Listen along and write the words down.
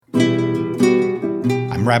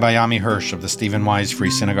I'm Rabbi Ami Hirsch of the Stephen Wise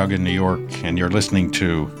Free Synagogue in New York, and you're listening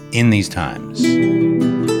to In These Times.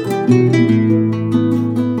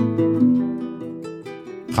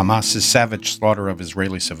 Hamas's savage slaughter of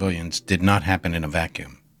Israeli civilians did not happen in a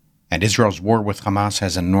vacuum, and Israel's war with Hamas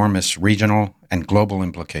has enormous regional and global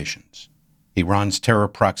implications. Iran's terror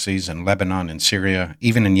proxies in Lebanon and Syria,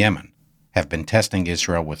 even in Yemen, have been testing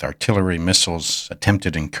Israel with artillery, missiles,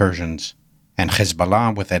 attempted incursions, and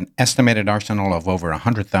Hezbollah, with an estimated arsenal of over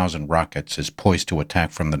 100,000 rockets, is poised to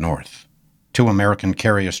attack from the north. 2 American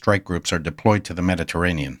carrier strike groups are deployed to the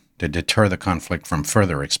Mediterranean to deter the conflict from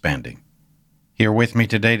further expanding. Here with me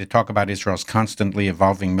today to talk about Israel's constantly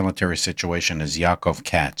evolving military situation is Yaakov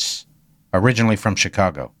Katz. Originally from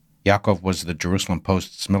Chicago, Yaakov was the Jerusalem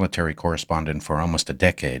Post's military correspondent for almost a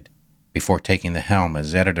decade, before taking the helm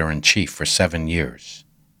as editor-in-chief for 7 years.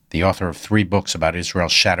 The author of 3 books about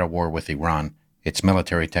Israel's shadow war with Iran, its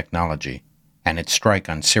military technology, and its strike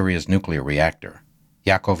on Syria's nuclear reactor,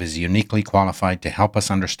 Yaakov is uniquely qualified to help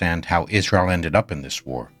us understand how Israel ended up in this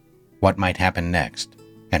war, what might happen next,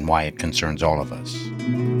 and why it concerns all of us.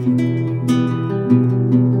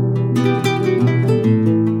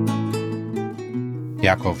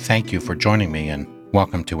 Yaakov, thank you for joining me, and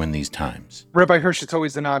welcome to In These Times. Rabbi Hirsch, it's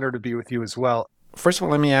always an honor to be with you as well. First of all,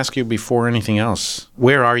 let me ask you before anything else,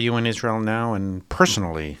 where are you in Israel now? And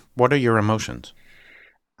personally, what are your emotions?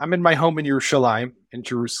 I'm in my home in Yerushalayim, in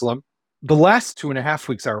Jerusalem. The last 2.5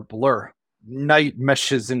 weeks are a blur. Night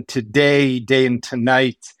meshes into day, day into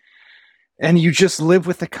night. And you just live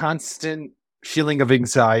with a constant feeling of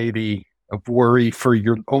anxiety, of worry for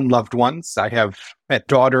your own loved ones. I have a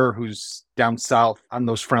daughter who's down south on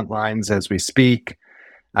those front lines as we speak.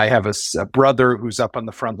 I have a brother who's up on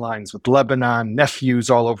the front lines with Lebanon, nephews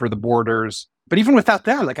all over the borders. But even without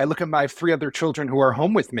that, I look at my 3 other children who are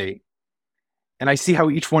home with me, and I see how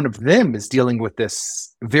each one of them is dealing with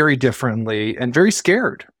this very differently and very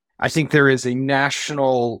scared. I think there is a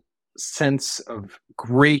national sense of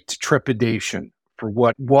great trepidation for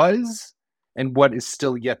what was and what is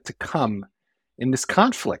still yet to come in this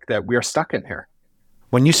conflict that we are stuck in here.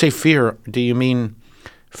 When you say fear, do you mean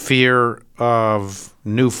fear of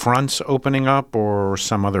new fronts opening up or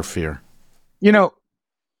some other fear?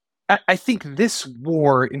 I think this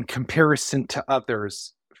war, in comparison to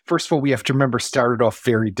others, first of all, we have to remember, started off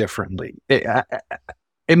very differently.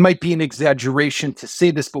 It might be an exaggeration to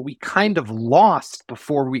say this, but we kind of lost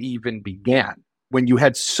before we even began. When you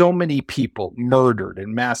had so many people murdered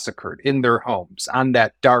and massacred in their homes on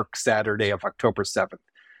that dark Saturday of October 7th,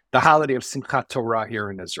 the holiday of Simchat Torah here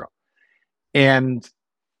in Israel. And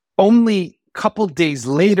only a couple days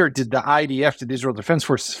later did the IDF, the Israel Defense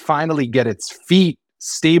Forces, finally get its feet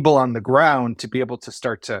stable on the ground to be able to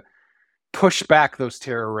start to push back those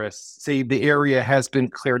terrorists, say the area has been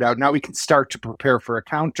cleared out. Now we can start to prepare for a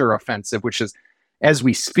counteroffensive, which is, as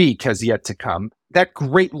we speak, has yet to come. That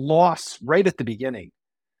great loss right at the beginning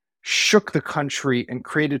shook the country and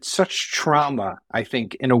created such trauma, I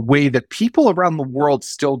think, in a way that people around the world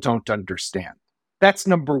still don't understand. That's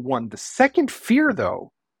number one. The second fear,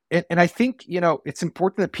 though, and I think, it's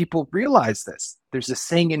important that people realize this. There's a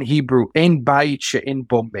saying in Hebrew, "Ein bayit she'ein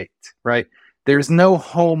bo met," right? There's no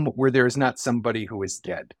home where there is not somebody who is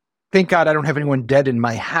dead. Thank God I don't have anyone dead in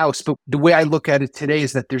my house, but the way I look at it today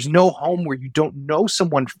is that there's no home where you don't know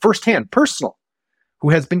someone firsthand, personal, who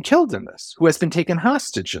has been killed in this, who has been taken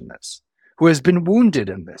hostage in this, who has been wounded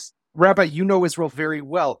in this. Rabbi, you know Israel very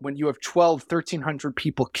well. When you have 1,300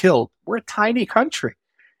 people killed, we're a tiny country.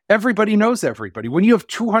 Everybody knows everybody. When you have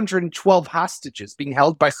 212 hostages being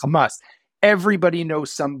held by Hamas, everybody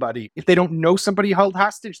knows somebody. If they don't know somebody held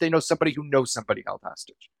hostage, they know somebody who knows somebody held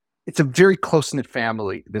hostage. It's a very close-knit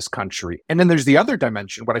family, this country. And then there's the other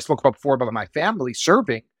dimension, what I spoke about before about my family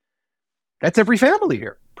serving. That's every family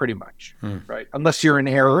here, pretty much, right? Unless you're an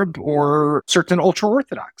Arab or certain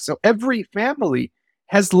ultra-Orthodox. So every family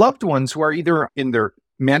has loved ones who are either in their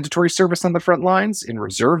mandatory service on the front lines, in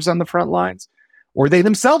reserves on the front lines, or they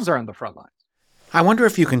themselves are on the front lines. I wonder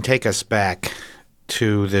if you can take us back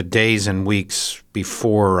to the days and weeks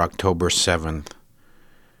before October 7th.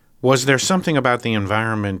 Was there something about the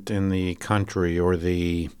environment in the country or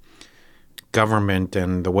the government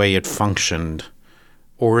and the way it functioned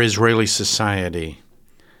or Israeli society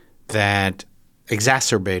that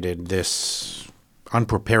exacerbated this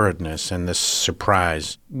unpreparedness and this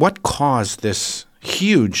surprise? What caused this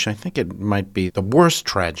huge, I think it might be the worst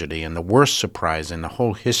tragedy and the worst surprise in the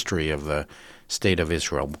whole history of the state of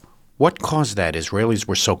Israel? What caused that? Israelis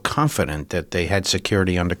were so confident that they had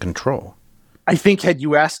security under control. I think had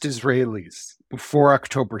you asked Israelis before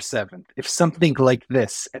October 7th, if something like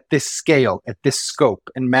this, at this scale, at this scope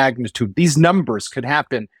and magnitude, these numbers could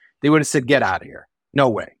happen, they would have said, get out of here. No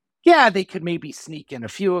way. Yeah, they could maybe sneak in a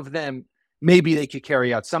few of them. Maybe they could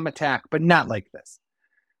carry out some attack, but not like this.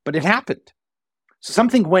 But it happened. So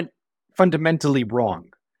something went fundamentally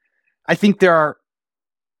wrong. I think there are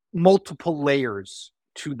multiple layers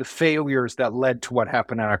to the failures that led to what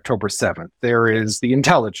happened on October 7th. There is the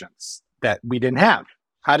intelligence that we didn't have.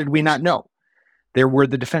 How did we not know? There were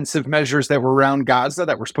the defensive measures that were around Gaza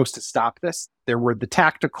that were supposed to stop this. There were the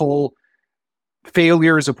tactical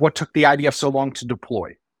failures of what took the IDF so long to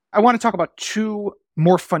deploy. I want to talk about two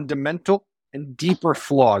more fundamental and deeper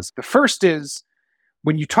flaws. The first is,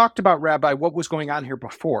 when you talked about, Rabbi, what was going on here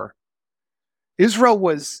before, Israel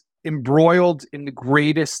was embroiled in the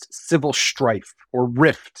greatest civil strife or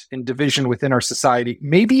rift and division within our society,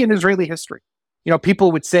 maybe in Israeli history. You know,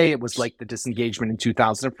 people would say it was like the disengagement in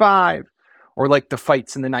 2005, or like the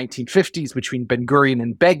fights in the 1950s between Ben Gurion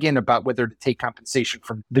and Begin about whether to take compensation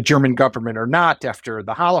from the German government or not after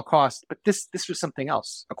the Holocaust. But this was something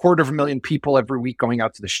else. 250,000 people every week going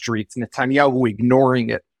out to the streets, Netanyahu ignoring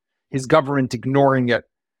it, his government ignoring it,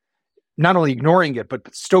 not only ignoring it,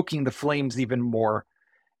 but stoking the flames even more,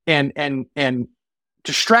 and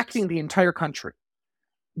distracting the entire country.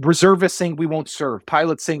 Reservists saying we won't serve,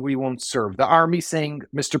 pilots saying we won't serve, the army saying,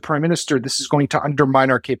 Mr. Prime Minister, this is going to undermine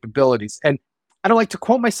our capabilities. And I don't like to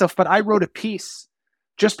quote myself, but I wrote a piece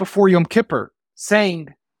just before Yom Kippur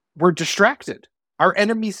saying we're distracted. Our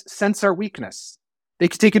enemies sense our weakness. They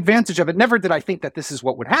could take advantage of it. Never did I think that this is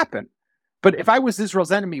what would happen. But if I was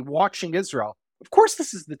Israel's enemy watching Israel, of course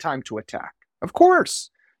this is the time to attack. Of course.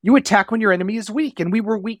 You attack when your enemy is weak, and we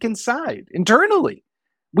were weak inside, internally.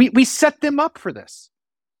 We set them up for this.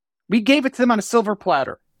 We gave it to them on a silver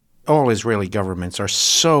platter. All Israeli governments are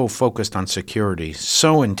so focused on security,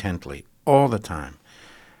 so intently, all the time.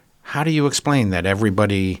 How do you explain that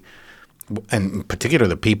everybody, and in particular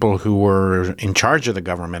the people who were in charge of the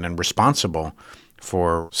government and responsible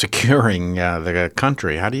for securing the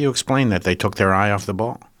country, how do you explain that they took their eye off the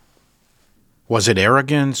ball? Was it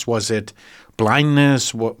arrogance? Was it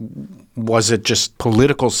blindness? Was it just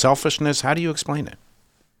political selfishness? How do you explain it?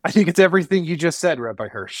 I think it's everything you just said, Rabbi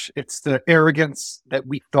Hirsch. It's the arrogance that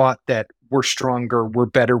we thought that we're stronger, we're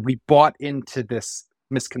better. We bought into this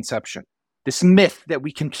misconception, this myth that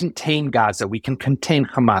we can contain Gaza, we can contain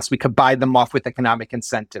Hamas, we could buy them off with economic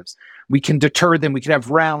incentives, we can deter them, we can have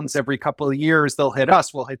rounds every couple of years, they'll hit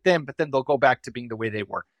us, we'll hit them, but then they'll go back to being the way they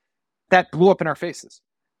were. That blew up in our faces.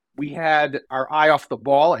 We had our eye off the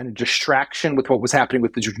ball and a distraction with what was happening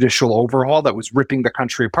with the judicial overhaul that was ripping the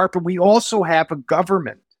country apart. But we also have a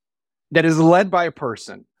government that is led by a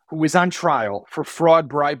person who is on trial for fraud,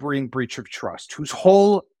 bribery, and breach of trust, whose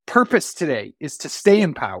whole purpose today is to stay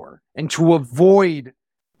in power and to avoid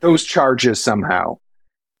those charges somehow.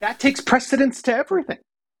 That takes precedence to everything,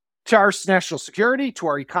 to our national security, to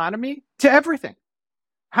our economy, to everything.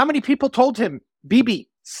 How many people told him, Bibi,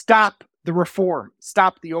 stop the reform,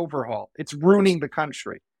 stop the overhaul? It's ruining the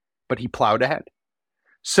country. But he plowed ahead.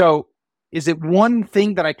 So is it one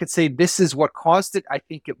thing that I could say this is what caused it? I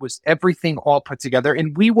think it was everything all put together.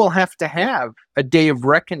 And we will have to have a day of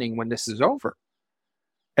reckoning when this is over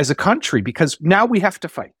as a country, because now we have to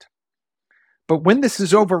fight. But when this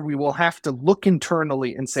is over, we will have to look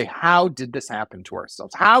internally and say, how did this happen to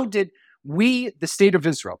ourselves? How did we, the state of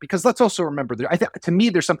Israel, because let's also remember, to me,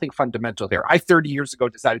 there's something fundamental there. I, 30 years ago,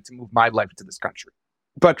 decided to move my life to this country.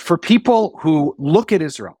 But for people who look at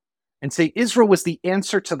Israel and say Israel was the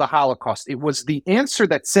answer to the Holocaust, it was the answer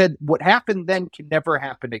that said what happened then can never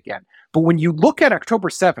happen again. But when you look at October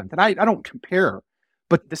 7th, and I don't compare,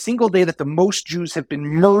 but the single day that the most Jews have been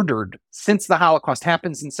murdered since the Holocaust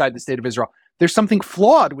happens inside the state of Israel, there's something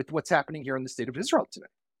flawed with what's happening here in the state of Israel today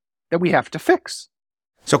that we have to fix.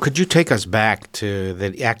 So could you take us back to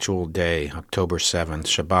the actual day, October 7th,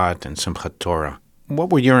 Shabbat and Simchat Torah?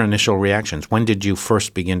 What were your initial reactions? When did you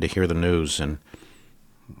first begin to hear the news, and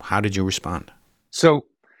how did you respond? So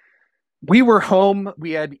we were home.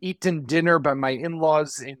 We had eaten dinner by my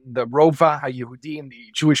in-laws in the Rova HaYehudi, in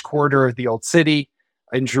the Jewish quarter of the Old City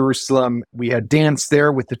in Jerusalem. We had danced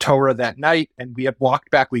there with the Torah that night, and we had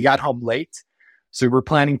walked back. We got home late. So we were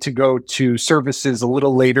planning to go to services a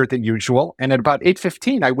little later than usual. And at about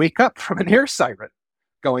 8:15, I wake up from an air siren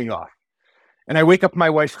going off. And I wake up my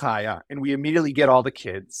wife, Chaya, and we immediately get all the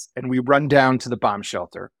kids, and we run down to the bomb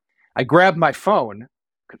shelter. I grab my phone,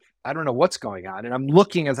 because I don't know what's going on, and I'm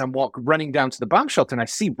looking as I'm running down to the bomb shelter, and I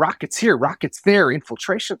see rockets here, rockets there,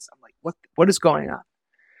 infiltrations. I'm like, what is going on?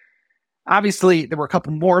 Obviously, there were a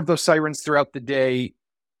couple more of those sirens throughout the day.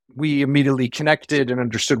 We immediately connected and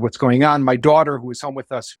understood what's going on. My daughter, who was home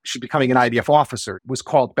with us, she's becoming an IDF officer, was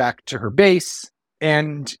called back to her base.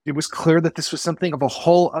 And it was clear that this was something of a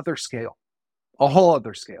whole other scale.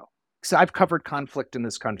 So I've covered conflict in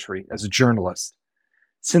this country as a journalist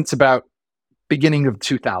since about beginning of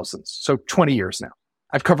 2000s, so 20 years now.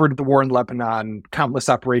 I've covered the war in Lebanon, countless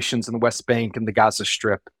operations in the West Bank and the Gaza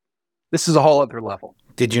Strip. This is a whole other level.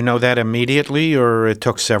 Did you know that immediately, or it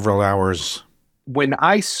took several hours? When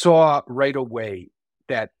I saw right away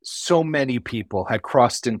that so many people had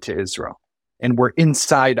crossed into Israel and were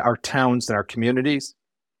inside our towns and our communities,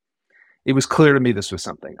 it was clear to me this was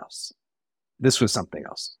something else.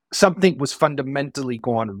 Something was fundamentally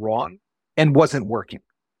gone wrong and wasn't working.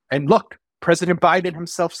 And look, President Biden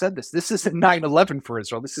himself said this. This isn't 9/11 for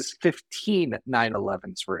Israel. This is 15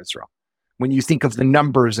 9/11s for Israel, when you think of the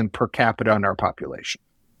numbers and per capita in our population.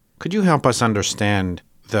 Could you help us understand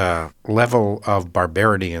the level of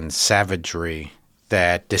barbarity and savagery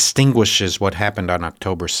that distinguishes what happened on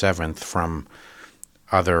October 7th from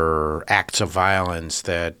other acts of violence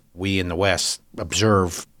that we in the West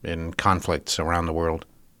observe in conflicts around the world?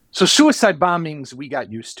 So suicide bombings, we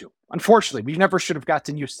got used to. Unfortunately, we never should have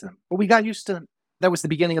gotten used to them, but we got used to them. That was the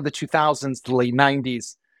beginning of the 2000s, the late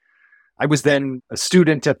 90s. I was then a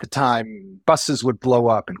student at the time. Buses would blow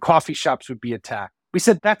up and coffee shops would be attacked. We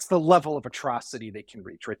said that's the level of atrocity they can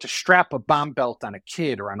reach, right? To strap a bomb belt on a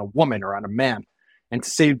kid or on a woman or on a man and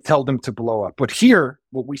to tell them to blow up. But here,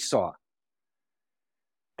 what we saw,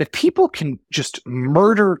 that people can just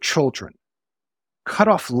murder children, cut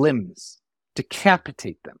off limbs,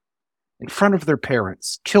 decapitate them in front of their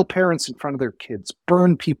parents, kill parents in front of their kids,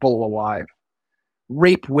 burn people alive,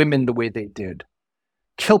 rape women the way they did,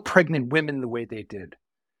 kill pregnant women the way they did,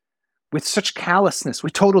 with such callousness,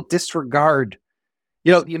 with total disregard.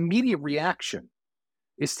 The immediate reaction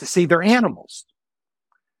is to say they're animals.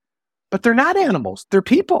 But they're not animals. They're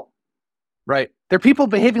people, right? They're people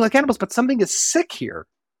behaving like animals, but something is sick here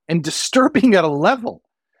and disturbing at a level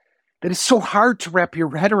that is so hard to wrap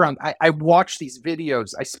your head around. I watch these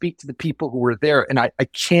videos. I speak to the people who were there, and I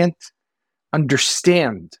can't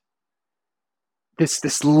understand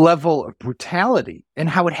this level of brutality and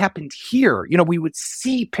how it happened here. We would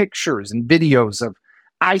see pictures and videos of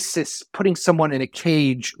ISIS putting someone in a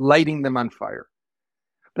cage, lighting them on fire.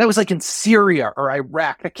 That was like in Syria or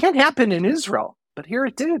Iraq. That can't happen in Israel, but here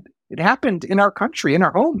it did. It happened in our country, in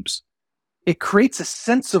our homes. It creates a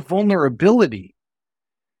sense of vulnerability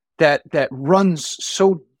that runs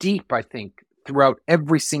so deep, I think, throughout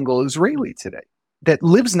every single Israeli today that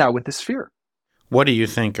lives now with this fear. What do you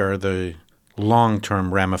think are the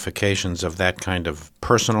long-term ramifications of that kind of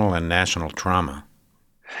personal and national trauma?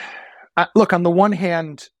 Look, on the one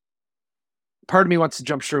hand, part of me wants to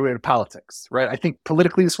jump straight into politics, right? I think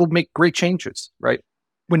politically this will make great changes, right?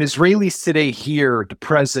 When Israelis today hear the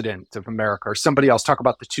president of America or somebody else talk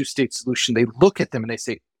about the two-state solution, they look at them and they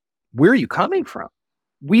say, where are you coming from?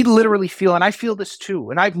 We literally feel, and I feel this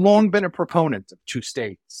too, and I've long been a proponent of two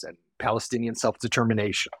states and Palestinian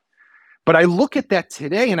self-determination. But I look at that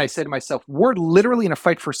today and I say to myself, we're literally in a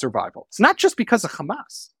fight for survival. It's not just because of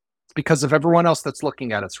Hamas. It's because of everyone else that's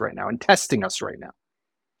looking at us right now and testing us right now.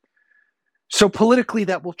 So politically,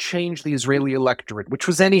 that will change the Israeli electorate, which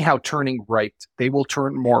was anyhow turning right. They will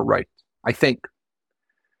turn more right, I think.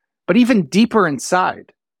 But even deeper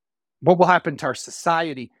inside, what will happen to our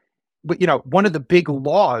society? But, one of the big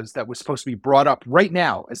laws that was supposed to be brought up right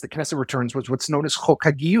now as the Knesset returns was what's known as Chok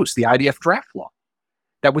HaGiyus, the IDF draft law,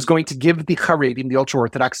 that was going to give the Haredim, the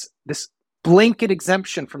ultra-Orthodox, this blanket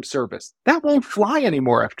exemption from service. That won't fly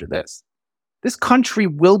anymore after this. This country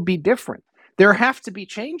will be different. There have to be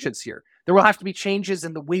changes here. There will have to be changes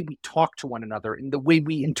in the way we talk to one another, in the way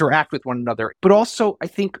we interact with one another. But also, I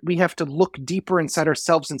think we have to look deeper inside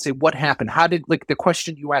ourselves and say, what happened? How did, the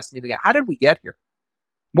question you asked me, how did we get here?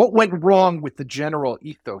 What went wrong with the general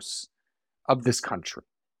ethos of this country?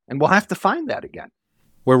 And we'll have to find that again.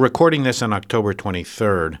 We're recording this on October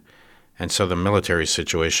 23rd, and so the military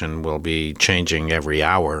situation will be changing every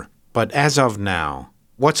hour. But as of now,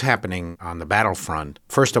 what's happening on the battlefront,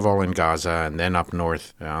 first of all in Gaza and then up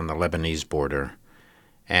north on the Lebanese border?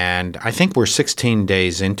 And I think we're 16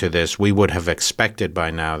 days into this. We would have expected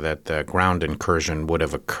by now that the ground incursion would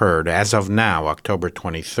have occurred. As of now, October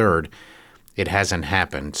 23rd, it hasn't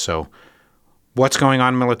happened. So what's going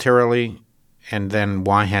on militarily, and then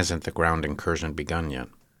why hasn't the ground incursion begun yet?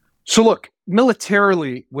 So look,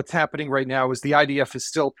 militarily, what's happening right now is the IDF has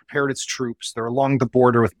still prepared its troops. They're along the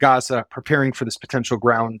border with Gaza, preparing for this potential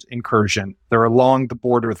ground incursion. They're along the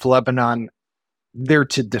border with Lebanon. They're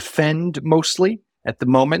to defend mostly at the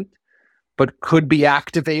moment, but could be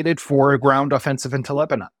activated for a ground offensive into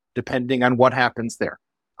Lebanon. depending on what happens there.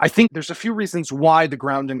 I think there's a few reasons why the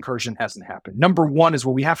ground incursion hasn't happened. Number one is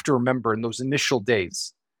what we have to remember in those initial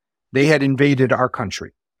days. They had invaded our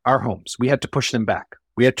country, our homes. We had to push them back.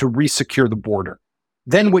 We had to resecure the border.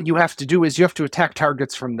 Then what you have to do is you have to attack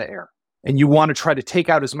targets from the air. And you want to try to take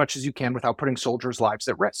out as much as you can without putting soldiers' lives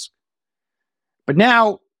at risk. But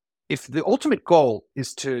now, if the ultimate goal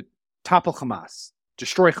is to topple Hamas,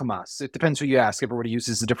 destroy Hamas, it depends who you ask. Everybody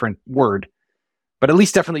uses a different word. But at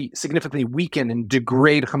least definitely significantly weaken and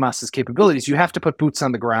degrade Hamas's capabilities, you have to put boots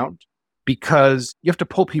on the ground because you have to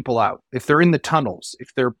pull people out. If they're in the tunnels,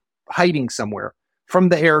 if they're hiding somewhere, from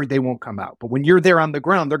the air, they won't come out. But when you're there on the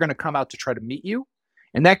ground, they're going to come out to try to meet you.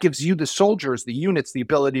 And that gives you, the soldiers, the units, the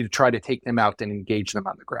ability to try to take them out and engage them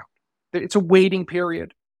on the ground. It's a waiting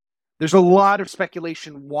period. There's a lot of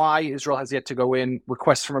speculation why Israel has yet to go in,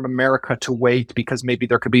 requests from America to wait because maybe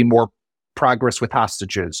there could be more progress with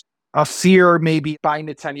hostages. A fear maybe by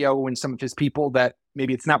Netanyahu and some of his people that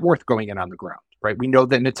maybe it's not worth going in on the ground, right? We know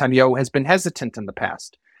that Netanyahu has been hesitant in the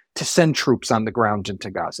past to send troops on the ground into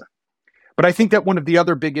Gaza. But I think that one of the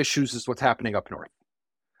other big issues is what's happening up north.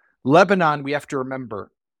 Lebanon, we have to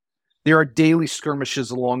remember, there are daily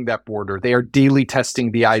skirmishes along that border. They are daily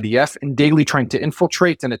testing the IDF and daily trying to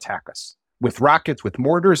infiltrate and attack us with rockets, with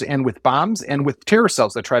mortars, and with bombs, and with terror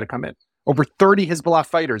cells that try to come in. Over 30 Hezbollah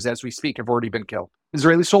fighters, as we speak, have already been killed.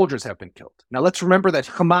 Israeli soldiers have been killed. Now, let's remember that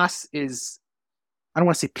Hamas is, I don't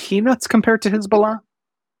want to say peanuts compared to Hezbollah,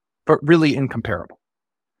 but really incomparable.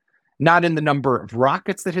 Not in the number of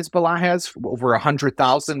rockets that Hezbollah has, over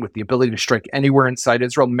 100,000, with the ability to strike anywhere inside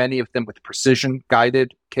Israel, many of them with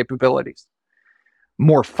precision-guided capabilities.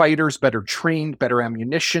 More fighters, better trained, better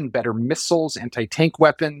ammunition, better missiles, anti-tank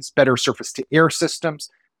weapons, better surface-to-air systems.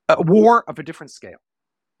 A war of a different scale.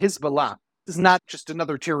 Hezbollah is not just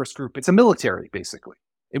another terrorist group. It's a military, basically.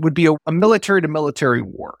 It would be a military-to-military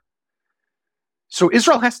war. So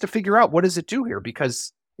Israel has to figure out what does it do here,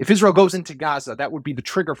 because if Israel goes into Gaza, that would be the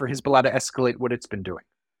trigger for Hezbollah to escalate what it's been doing.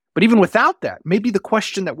 But even without that, maybe the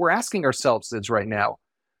question that we're asking ourselves is right now,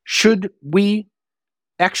 should we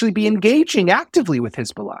actually be engaging actively with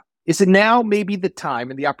Hezbollah? Is it now maybe the time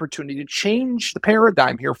and the opportunity to change the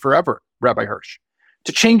paradigm here forever, Rabbi Hirsch?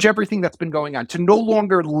 To change everything that's been going on, to no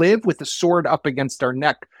longer live with the sword up against our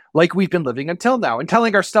neck like we've been living until now, and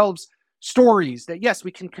telling ourselves stories that, yes, we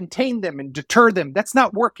can contain them and deter them. That's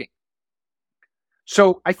not working.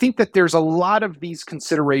 So I think that there's a lot of these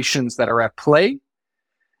considerations that are at play,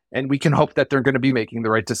 and we can hope that they're going to be making the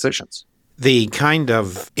right decisions. The kind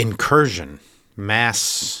of incursion,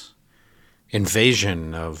 mass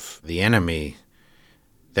invasion of the enemy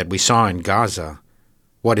that we saw in Gaza,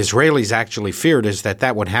 what Israelis actually feared is that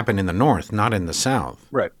that would happen in the north, not in the south.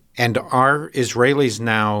 Right. And are Israelis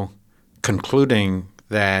now concluding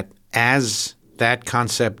that as that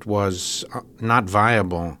concept was not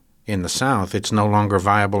viable in the south, it's no longer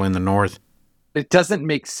viable in the north? It doesn't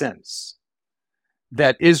make sense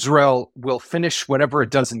that Israel will finish whatever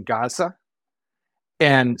it does in Gaza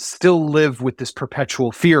and still live with this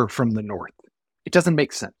perpetual fear from the north. It doesn't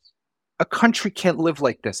make sense. A country can't live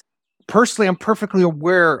like this. Personally, I'm perfectly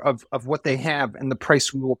aware of what they have and the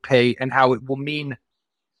price we will pay and how it will mean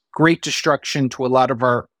great destruction to a lot of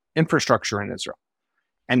our infrastructure in Israel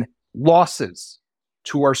and losses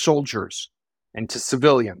to our soldiers and to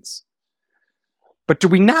civilians. But do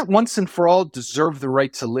we not once and for all deserve the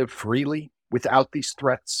right to live freely without these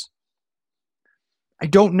threats? I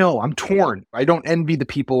don't know. I'm torn. I don't envy the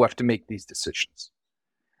people who have to make these decisions.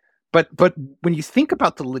 But when you think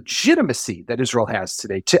about the legitimacy that Israel has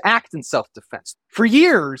today to act in self-defense, for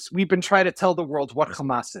years, we've been trying to tell the world what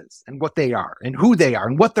Hamas is and what they are and who they are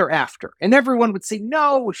and what they're after. And everyone would say,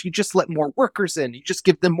 no, if you just let more workers in, you just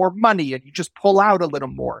give them more money and you just pull out a little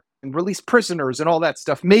more and release prisoners and all that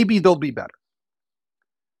stuff, maybe they'll be better.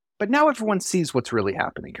 But now everyone sees what's really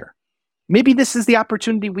happening here. Maybe this is the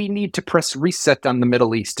opportunity we need to press reset on the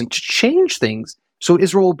Middle East and to change things so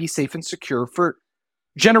Israel will be safe and secure for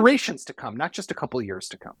generations to come, not just a couple of years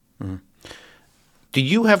to come. Mm. Do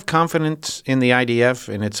you have confidence in the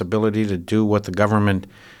IDF and its ability to do what the government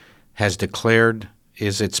has declared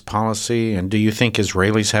is its policy? And do you think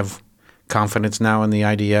Israelis have confidence now in the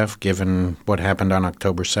IDF, given what happened on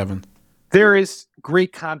October 7th? There is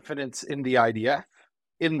great confidence in the IDF,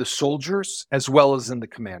 in the soldiers, as well as in the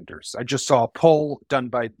commanders. I just saw a poll done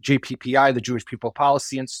by JPPI, the Jewish People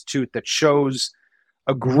Policy Institute, that shows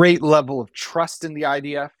a great level of trust in the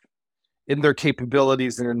IDF, in their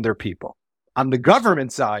capabilities, and in their people. On the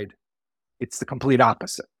government side, it's the complete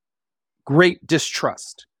opposite. Great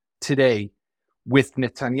distrust today with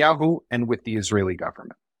Netanyahu and with the Israeli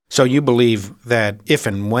government. So you believe that if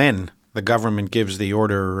and when the government gives the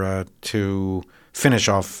order to finish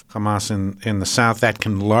off Hamas in the south, that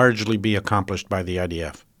can largely be accomplished by the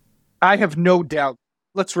IDF. I have no doubt.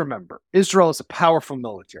 Let's remember, Israel is a powerful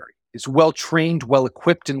military. It's well-trained,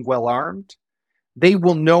 well-equipped, and well-armed. They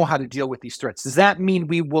will know how to deal with these threats. Does that mean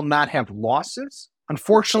we will not have losses?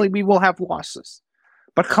 Unfortunately, we will have losses.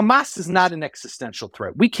 But Hamas is not an existential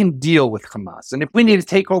threat. We can deal with Hamas. And if we need to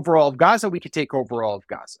take over all of Gaza, we can take over all of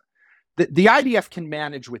Gaza. The IDF can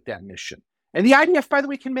manage with that mission. And the IDF, by the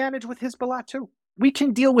way, can manage with Hezbollah too. We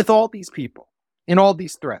can deal with all these people and all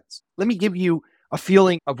these threats. Let me give you a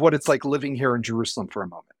feeling of what it's like living here in Jerusalem for a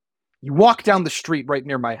moment. You walk down the street right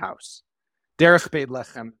near my house, Derech Beit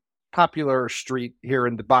Lechem, popular street here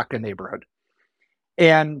in the Baca neighborhood.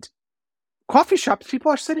 And coffee shops,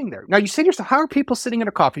 people are sitting there. Now you say to yourself, how are people sitting in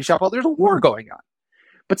a coffee shop? Well, there's a war going on.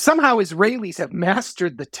 But somehow Israelis have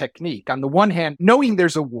mastered the technique, on the one hand, knowing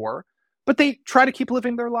there's a war, but they try to keep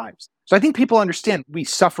living their lives. So I think people understand we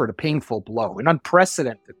suffered a painful blow, an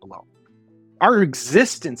unprecedented blow. Our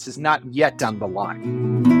existence is not yet on the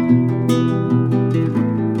line.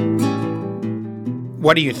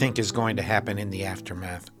 What do you think is going to happen in the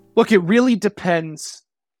aftermath? Look, it really depends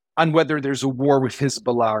on whether there's a war with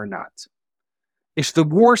Hezbollah or not. If the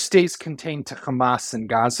war stays contained to Hamas in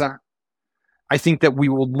Gaza, I think that we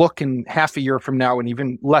will look in half a year from now, and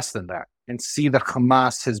even less than that, and see that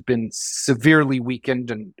Hamas has been severely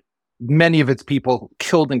weakened and many of its people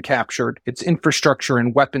killed and captured, its infrastructure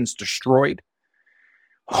and weapons destroyed.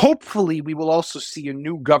 Hopefully, we will also see a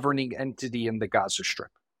new governing entity in the Gaza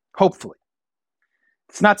Strip. Hopefully.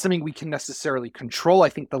 It's not something we can necessarily control. I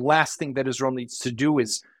think the last thing that Israel needs to do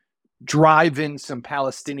is drive in some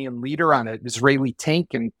Palestinian leader on an Israeli tank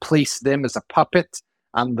and place them as a puppet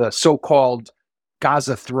on the so-called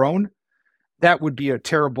Gaza throne. That would be a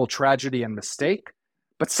terrible tragedy and mistake.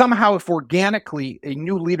 But somehow, if organically a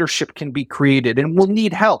new leadership can be created, and we'll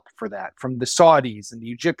need help for that from the Saudis and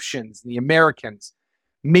the Egyptians and the Americans,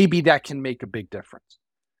 maybe that can make a big difference.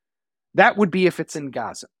 That would be if it's in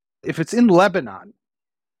Gaza. If it's in Lebanon,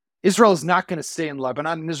 Israel is not going to stay in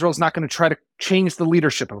Lebanon, and Israel is not going to try to change the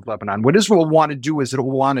leadership of Lebanon. What Israel will want to do is it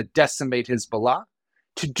will want to decimate Hezbollah.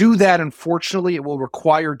 To do that, unfortunately, it will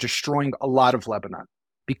require destroying a lot of Lebanon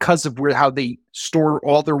because of how they store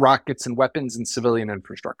all their rockets and weapons and civilian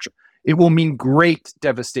infrastructure. It will mean great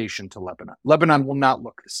devastation to Lebanon. Lebanon will not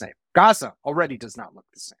look the same. Gaza already does not look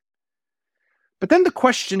the same. But then the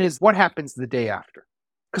question is, what happens the day after?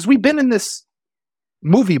 Because we've been in this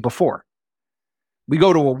movie before. We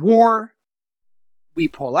go to a war, we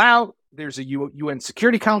pull out, there's a UN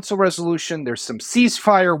Security Council resolution, there's some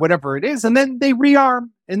ceasefire, whatever it is, and then they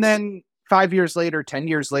rearm, and then 5 years later, 10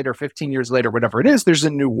 years later, 15 years later, whatever it is, there's a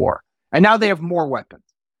new war. And now they have more weapons.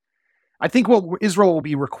 I think what Israel will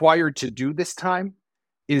be required to do this time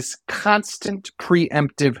is constant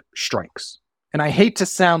preemptive strikes. And I hate to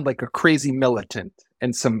sound like a crazy militant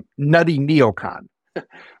and some nutty neocon,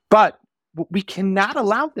 but we cannot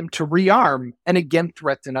allow them to rearm and again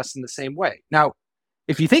threaten us in the same way. Now,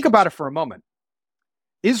 if you think about it for a moment,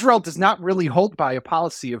 Israel does not really hold by a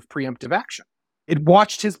policy of preemptive action. It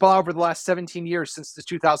watched Hezbollah over the last 17 years since the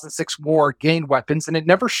 2006 war gain weapons, and it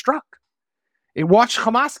never struck. It watched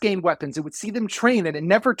Hamas gain weapons. It would see them train, and it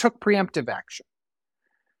never took preemptive action.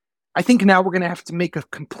 I think now we're going to have to make a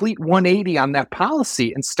complete 180 on that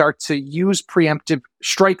policy and start to use preemptive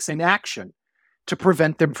strikes in action to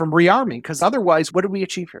prevent them from rearming, because otherwise, what do we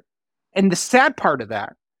achieve here? And the sad part of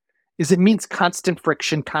that is it means constant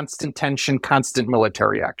friction, constant tension, constant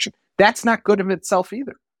military action. That's not good of itself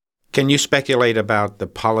either. Can you speculate about the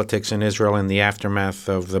politics in Israel in the aftermath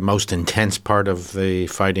of the most intense part of the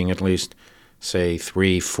fighting, at least, say,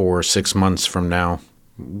 3, 4, 6 months from now?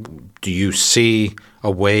 Do you see a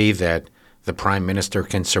way that the prime minister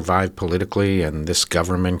can survive politically and this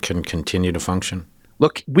government can continue to function?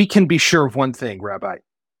 Look, we can be sure of one thing, Rabbi.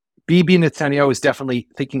 Bibi Netanyahu is definitely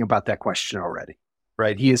thinking about that question already,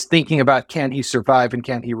 right? He is thinking about, can he survive and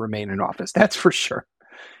can he remain in office? That's for sure.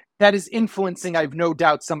 That is influencing, I have no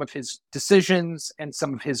doubt, some of his decisions and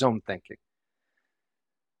some of his own thinking.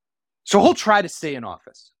 So he'll try to stay in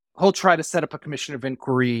office. He'll try to set up a commission of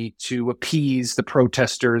inquiry to appease the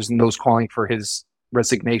protesters and those calling for his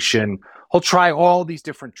resignation. He'll try all these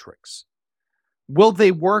different tricks. Will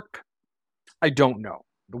they work? I don't know.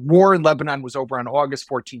 The war in Lebanon was over on August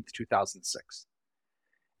 14th, 2006.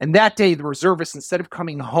 And that day, the reservists, instead of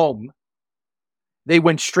coming home, they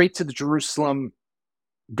went straight to the Jerusalem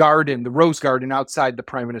garden, the Rose Garden outside the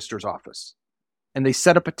prime minister's office. And they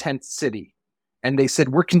set up a tent city. And they said,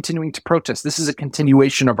 we're continuing to protest. This is a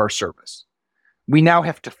continuation of our service. We now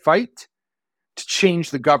have to fight to change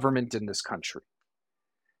the government in this country.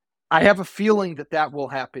 I have a feeling that will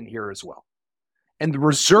happen here as well. And the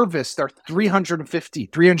reservists are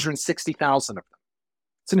 360,000 of them.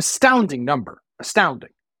 It's an astounding number,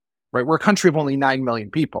 right? We're a country of only 9 million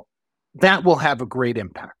people. That will have a great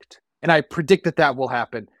impact. And I predict that will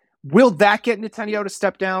happen. Will that get Netanyahu to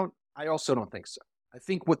step down? I also don't think so. I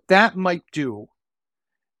think what that might do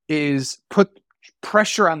is put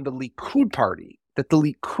pressure on the Likud party, that the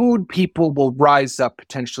Likud people will rise up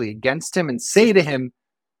potentially against him and say to him,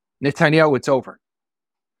 Netanyahu, it's over.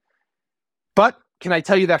 But can I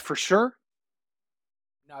tell you that for sure?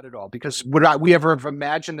 Not at all. Because would we ever have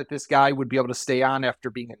imagined that this guy would be able to stay on after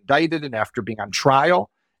being indicted and after being on trial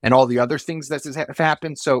and all the other things that have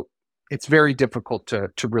happened? So it's very difficult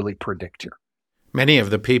to really predict here. Many of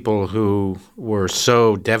the people who were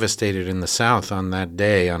so devastated in the South on that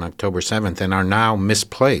day, on October 7th, and are now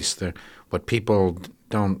misplaced. What people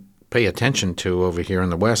don't pay attention to over here in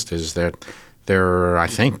the West is that there are, I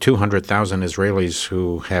think, 200,000 Israelis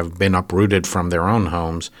who have been uprooted from their own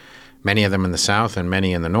homes, many of them in the South and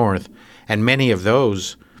many in the North, and many of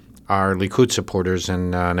those are Likud supporters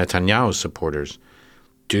and Netanyahu supporters.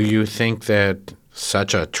 Do you think that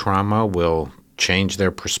such a trauma will change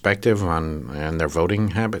their perspective and their voting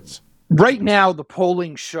habits? Right now, the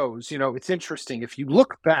polling shows, it's interesting. If you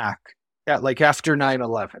look back at after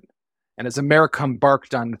 9/11, and as America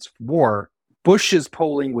embarked on its war, Bush's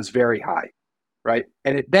polling was very high, right?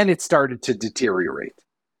 And then it started to deteriorate.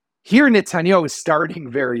 Here, Netanyahu is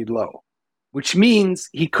starting very low, which means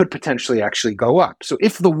he could potentially actually go up. So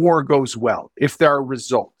if the war goes well, if there are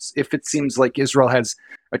results, if it seems like Israel has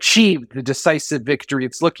achieved the decisive victory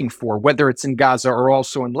it's looking for, whether it's in Gaza or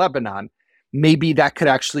also in Lebanon, maybe that could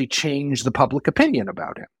actually change the public opinion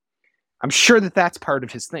about him. I'm sure that's part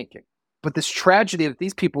of his thinking. But this tragedy that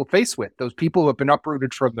these people face with, those people who have been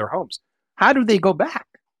uprooted from their homes, how do they go back?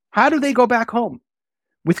 How do they go back home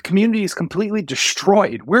with communities completely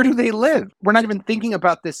destroyed? Where do they live? We're not even thinking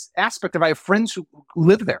about this aspect of, I have friends who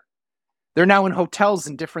live there. They're now in hotels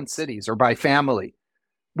in different cities or by family.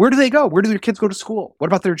 Where do they go? Where do their kids go to school? What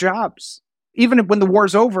about their jobs? Even when the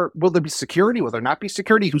war's over, will there be security? Will there not be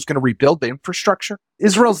security? Who's going to rebuild the infrastructure?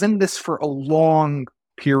 Israel's in this for a long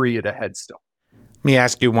period ahead still. Let me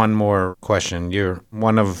ask you one more question. You're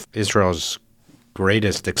one of Israel's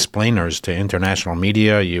greatest explainers to international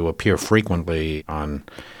media. You appear frequently on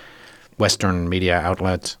Western media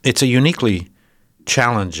outlets. It's a uniquely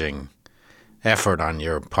challenging effort on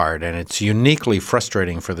your part, and it's uniquely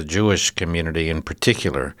frustrating for the Jewish community in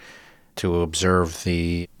particular to observe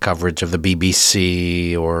the coverage of the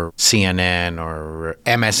BBC or CNN or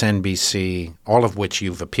MSNBC, all of which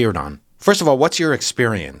you've appeared on. First of all, what's your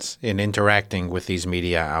experience in interacting with these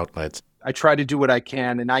media outlets? I try to do what I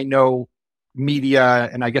can, and I know media,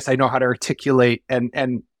 and I guess I know how to articulate.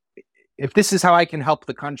 And if this is how I can help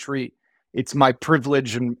the country, it's my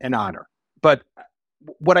privilege and honor. But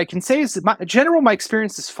what I can say is that my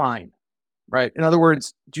experience is fine, right? In other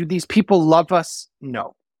words, do these people love us?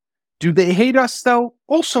 No. Do they hate us, though?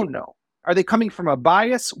 Also no. Are they coming from a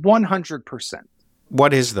bias? 100%.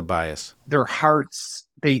 What is the bias? Their hearts,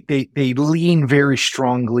 they lean very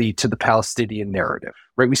strongly to the Palestinian narrative,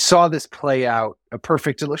 right? We saw this play out. A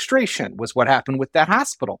perfect illustration was what happened with that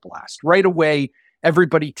hospital blast. Right away,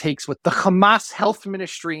 everybody takes what the Hamas health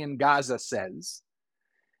ministry in Gaza says,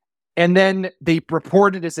 and then they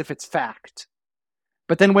report it as if it's fact.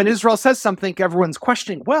 But then when Israel says something, everyone's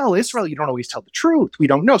questioning, well, Israel, you don't always tell the truth. We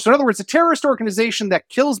don't know. So in other words, a terrorist organization that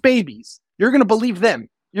kills babies, you're going to believe them.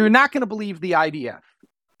 You're not going to believe the IDF.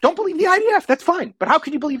 Don't believe the IDF. That's fine. But how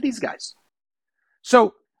can you believe these guys?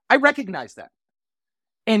 So I recognize that.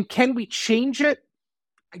 And can we change it?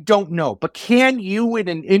 I don't know. But can you, in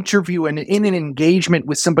an interview and in an engagement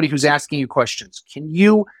with somebody who's asking you questions, can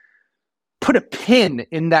you put a pin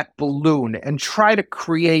in that balloon and try to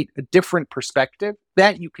create a different perspective?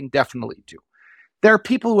 That you can definitely do. There are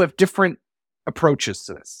people who have different approaches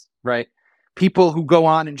to this, right? People who go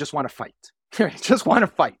on and just want to fight. Just want to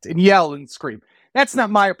fight and yell and scream. That's not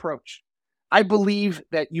my approach. I believe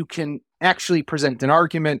that you can actually present an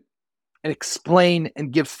argument and explain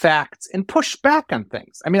and give facts and push back on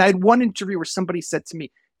things. I mean, I had one interview where somebody said to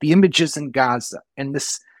me, the images in Gaza and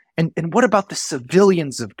this, and what about the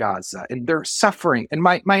civilians of Gaza and their suffering? And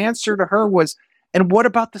my answer to her was, and what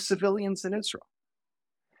about the civilians in Israel?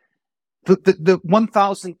 The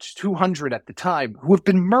 1,200 at the time who have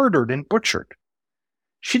been murdered and butchered.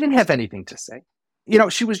 She didn't have anything to say.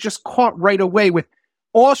 She was just caught right away with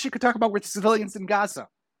all she could talk about were the civilians in Gaza.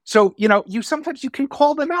 So, sometimes you can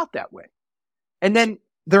call them out that way. And then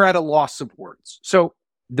they're at a loss of words. So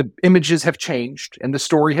the images have changed and the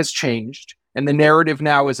story has changed. And the narrative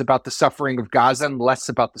now is about the suffering of Gaza and less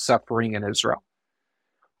about the suffering in Israel.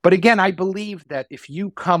 But again, I believe that if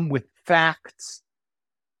you come with facts,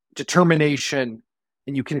 determination,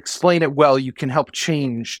 and you can explain it well, you can help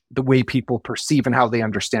change the way people perceive and how they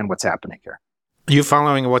understand what's happening here. Are you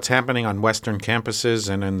following what's happening on Western campuses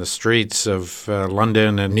and in the streets of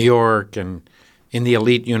London and New York and in the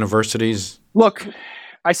elite universities? Look,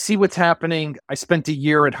 I see what's happening. I spent a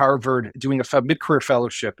year at Harvard doing a mid-career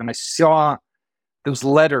fellowship, and I saw those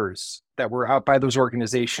letters that were out by those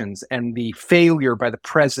organizations and the failure by the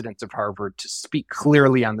president of Harvard to speak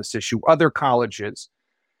clearly on this issue. Other colleges,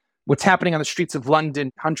 what's happening on the streets of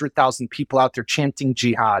London, 100,000 people out there chanting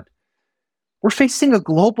jihad. We're facing a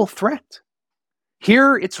global threat.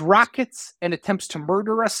 Here, it's rockets and attempts to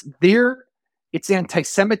murder us. There, it's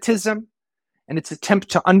anti-Semitism and its attempt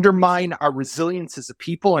to undermine our resilience as a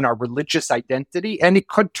people and our religious identity. And it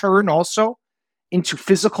could turn also into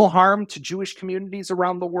physical harm to Jewish communities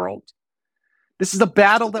around the world. This is a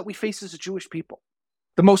battle that we face as a Jewish people.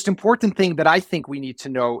 The most important thing that I think we need to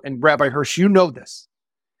know, and Rabbi Hirsch, you know this,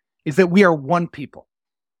 is that we are one people.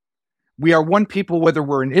 We are one people, whether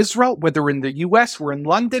we're in Israel, whether we're in the US, we're in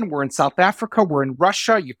London, we're in South Africa, we're in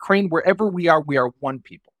Russia, Ukraine, wherever we are one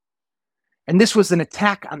people. And this was an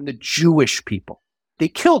attack on the Jewish people. They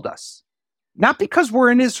killed us, not because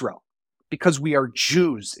we're in Israel, because we are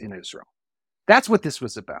Jews in Israel. That's what this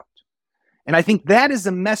was about. And I think that is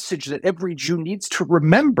a message that every Jew needs to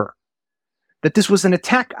remember, that this was an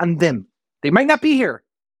attack on them. They might not be here,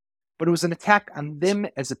 but it was an attack on them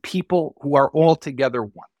as a people who are all together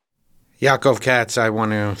one. Yaakov Katz, I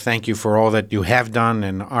want to thank you for all that you have done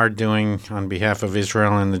and are doing on behalf of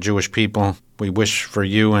Israel and the Jewish people. We wish for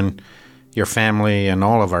you and your family and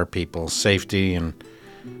all of our people safety and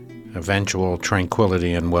eventual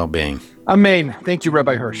tranquility and well-being. Amen. Thank you,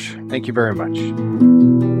 Rabbi Hirsch. Thank you very much.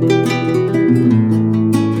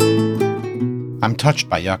 I'm touched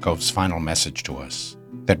by Yaakov's final message to us,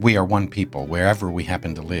 that we are one people wherever we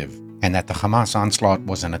happen to live, and that the Hamas onslaught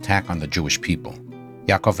was an attack on the Jewish people.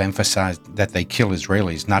 Yaakov emphasized that they kill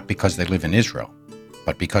Israelis not because they live in Israel,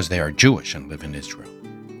 but because they are Jewish and live in Israel.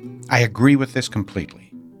 I agree with this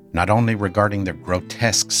completely, not only regarding the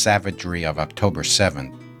grotesque savagery of October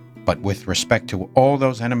 7th, but with respect to all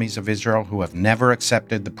those enemies of Israel who have never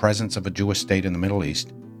accepted the presence of a Jewish state in the Middle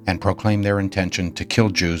East and proclaim their intention to kill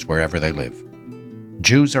Jews wherever they live.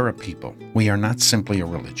 Jews are a people. We are not simply a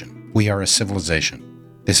religion. We are a civilization.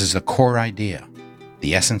 This is the core idea,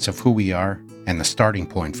 the essence of who we are, and the starting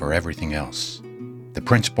point for everything else. The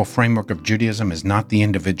principal framework of Judaism is not the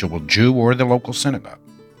individual Jew or the local synagogue.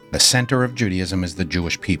 The center of Judaism is the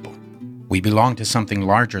Jewish people. We belong to something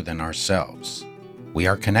larger than ourselves. We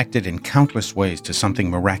are connected in countless ways to something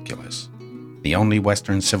miraculous, the only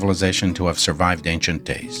Western civilization to have survived ancient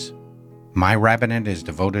days. My rabbinate is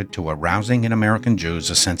devoted to arousing in American Jews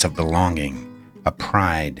a sense of belonging, a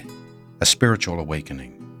pride, a spiritual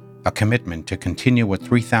awakening, a commitment to continue what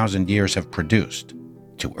 3,000 years have produced,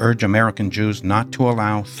 to urge American Jews not to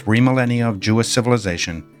allow 3 millennia of Jewish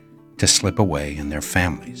civilization to slip away in their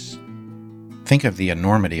families. Think of the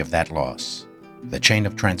enormity of that loss, the chain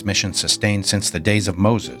of transmission sustained since the days of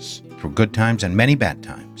Moses, through good times and many bad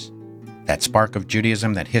times. That spark of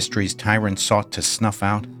Judaism that history's tyrants sought to snuff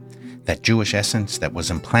out, that Jewish essence that was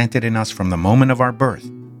implanted in us from the moment of our birth,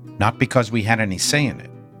 not because we had any say in it,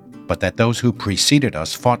 but that those who preceded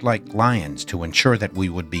us fought like lions to ensure that we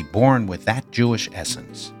would be born with that Jewish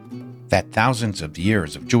essence. That thousands of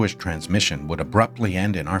years of Jewish transmission would abruptly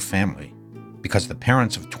end in our family, because the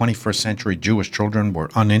parents of 21st century Jewish children were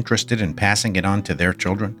uninterested in passing it on to their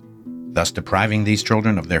children, thus depriving these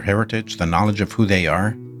children of their heritage, the knowledge of who they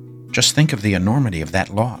are. Just think of the enormity of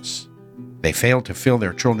that loss. They failed to fill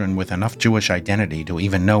their children with enough Jewish identity to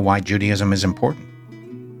even know why Judaism is important.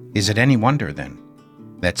 Is it any wonder, then,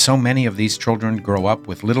 that so many of these children grow up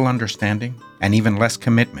with little understanding and even less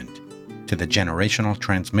commitment to the generational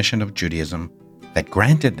transmission of Judaism that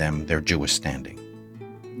granted them their Jewish standing?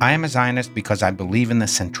 I am a Zionist because I believe in the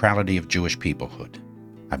centrality of Jewish peoplehood.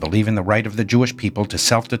 I believe in the right of the Jewish people to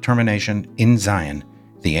self-determination in Zion,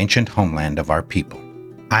 the ancient homeland of our people.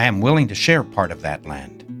 I am willing to share part of that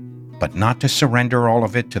land, but not to surrender all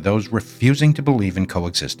of it to those refusing to believe in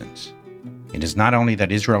coexistence. It is not only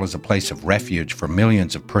that Israel is a place of refuge for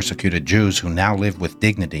millions of persecuted Jews who now live with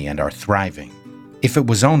dignity and are thriving. If it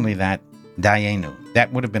was only that, dayenu,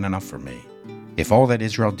 that would have been enough for me. If all that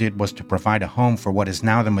Israel did was to provide a home for what is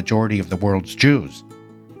now the majority of the world's Jews,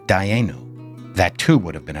 dayenu, that too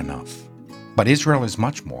would have been enough. But Israel is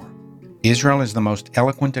much more. Israel is the most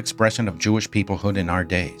eloquent expression of Jewish peoplehood in our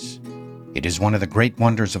days. It is one of the great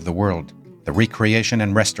wonders of the world, the recreation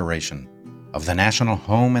and restoration, of the national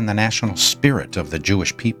home and the national spirit of the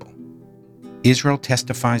Jewish people. Israel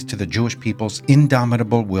testifies to the Jewish people's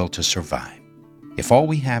indomitable will to survive. If all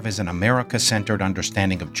we have is an America-centered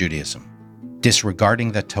understanding of Judaism,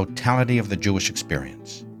 disregarding the totality of the Jewish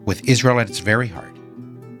experience, with Israel at its very heart,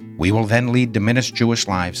 we will then lead diminished Jewish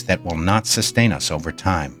lives that will not sustain us over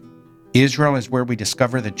time. Israel is where we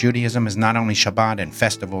discover that Judaism is not only Shabbat and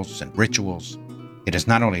festivals and rituals. It is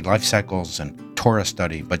not only life cycles and Torah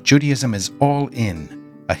study, but Judaism is all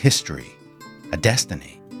in, a history, a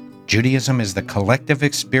destiny. Judaism is the collective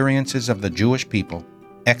experiences of the Jewish people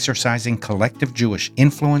exercising collective Jewish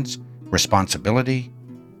influence, responsibility,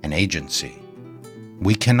 and agency.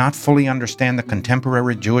 We cannot fully understand the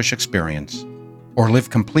contemporary Jewish experience or live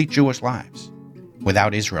complete Jewish lives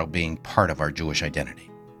without Israel being part of our Jewish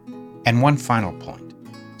identity. And one final point.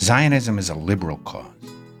 Zionism is a liberal cause.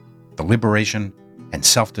 The liberation and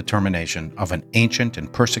self-determination of an ancient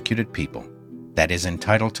and persecuted people that is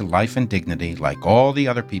entitled to life and dignity like all the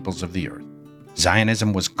other peoples of the earth.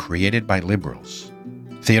 Zionism was created by liberals.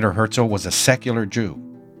 Theodor Herzl was a secular Jew,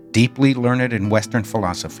 deeply learned in Western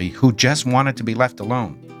philosophy, who just wanted to be left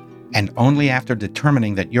alone. And only after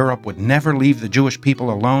determining that Europe would never leave the Jewish people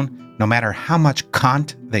alone, no matter how much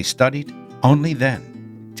Kant they studied, only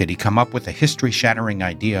then did he come up with a history-shattering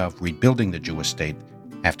idea of rebuilding the Jewish state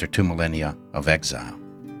after 2 millennia of exile.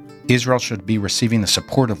 Israel should be receiving the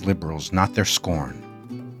support of liberals, not their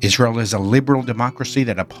scorn. Israel is a liberal democracy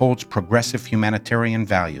that upholds progressive humanitarian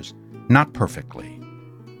values, not perfectly,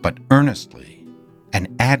 but earnestly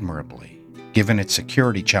and admirably, given its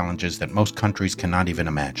security challenges that most countries cannot even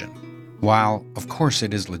imagine. While, of course,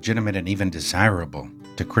 it is legitimate and even desirable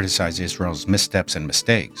to criticize Israel's missteps and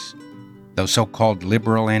mistakes, those so-called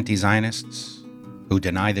liberal anti-Zionists who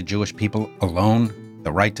deny the Jewish people alone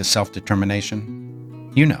the right to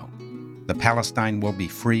self-determination, the Palestine will be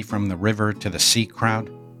free from the river to the sea crowd,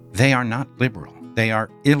 they are not liberal. They are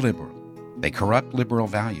illiberal. They corrupt liberal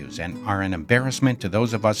values and are an embarrassment to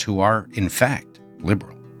those of us who are, in fact,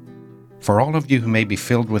 liberal. For all of you who may be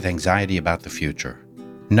filled with anxiety about the future,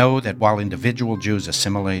 know that while individual Jews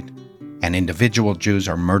assimilate and individual Jews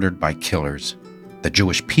are murdered by killers, the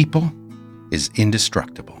Jewish people is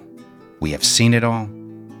indestructible. We have seen it all,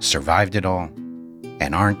 survived it all,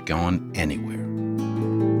 and aren't going anywhere.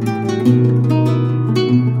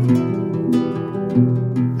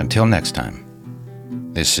 Until next time,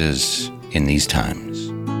 this is In These Times.